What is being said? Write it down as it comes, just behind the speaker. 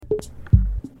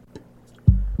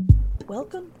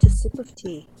Welcome to Sip of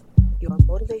Tea, your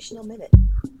motivational minute,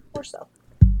 or so.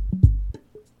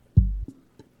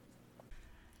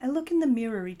 I look in the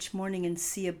mirror each morning and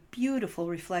see a beautiful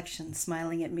reflection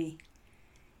smiling at me.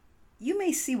 You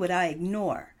may see what I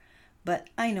ignore, but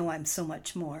I know I'm so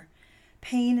much more.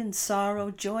 Pain and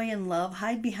sorrow, joy and love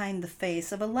hide behind the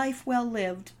face of a life well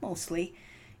lived, mostly,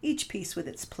 each piece with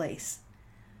its place.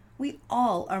 We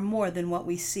all are more than what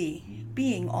we see,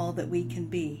 being all that we can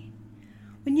be.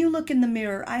 When you look in the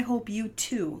mirror, I hope you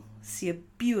too see a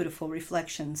beautiful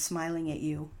reflection smiling at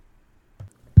you.